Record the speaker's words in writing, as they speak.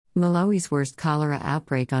Malawi's worst cholera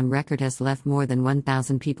outbreak on record has left more than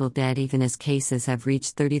 1,000 people dead even as cases have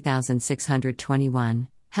reached 30,621,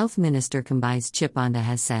 Health Minister Combis Chipanda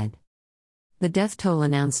has said. The death toll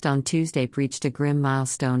announced on Tuesday reached a grim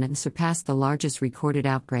milestone and surpassed the largest recorded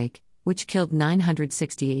outbreak, which killed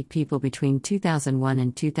 968 people between 2001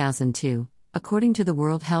 and 2002, according to the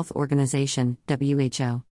World Health Organization,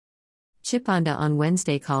 WHO. Chipanda on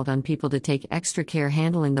Wednesday called on people to take extra care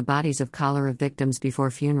handling the bodies of cholera victims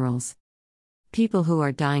before funerals. People who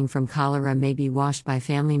are dying from cholera may be washed by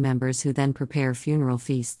family members who then prepare funeral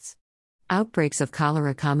feasts. Outbreaks of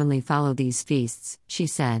cholera commonly follow these feasts, she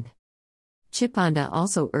said. Chipanda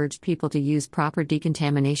also urged people to use proper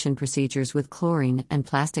decontamination procedures with chlorine and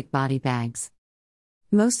plastic body bags.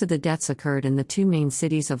 Most of the deaths occurred in the two main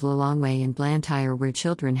cities of Lilongwe and Blantyre, where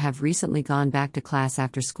children have recently gone back to class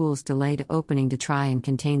after schools delayed opening to try and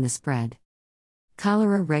contain the spread.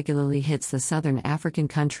 Cholera regularly hits the southern African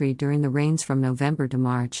country during the rains from November to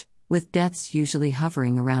March, with deaths usually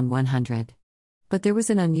hovering around 100. But there was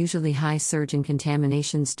an unusually high surge in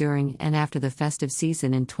contaminations during and after the festive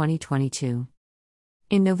season in 2022.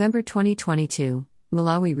 In November 2022,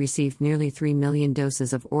 Malawi received nearly 3 million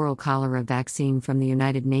doses of oral cholera vaccine from the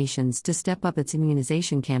United Nations to step up its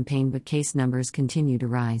immunization campaign, but case numbers continue to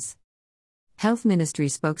rise. Health Ministry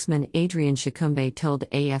spokesman Adrian Shikumbe told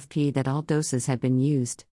AFP that all doses had been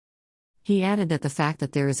used. He added that the fact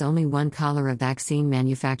that there is only one cholera vaccine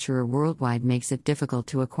manufacturer worldwide makes it difficult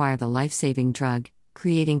to acquire the life-saving drug,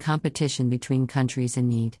 creating competition between countries in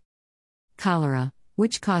need. Cholera,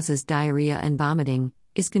 which causes diarrhea and vomiting,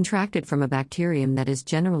 is contracted from a bacterium that is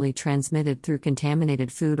generally transmitted through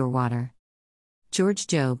contaminated food or water. George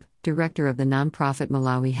Job, director of the nonprofit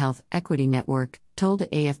Malawi Health Equity Network, told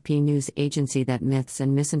AFP news agency that myths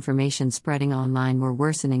and misinformation spreading online were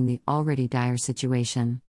worsening the already dire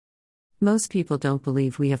situation. Most people don't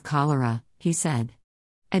believe we have cholera, he said.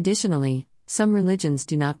 Additionally, some religions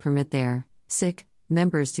do not permit their sick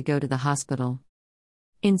members to go to the hospital.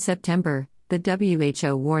 In September, the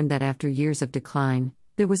WHO warned that after years of decline,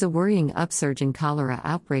 there was a worrying upsurge in cholera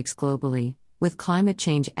outbreaks globally, with climate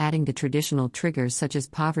change adding to traditional triggers such as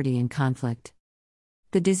poverty and conflict.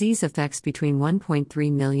 The disease affects between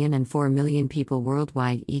 1.3 million and 4 million people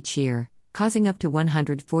worldwide each year, causing up to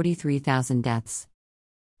 143,000 deaths.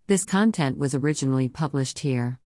 This content was originally published here.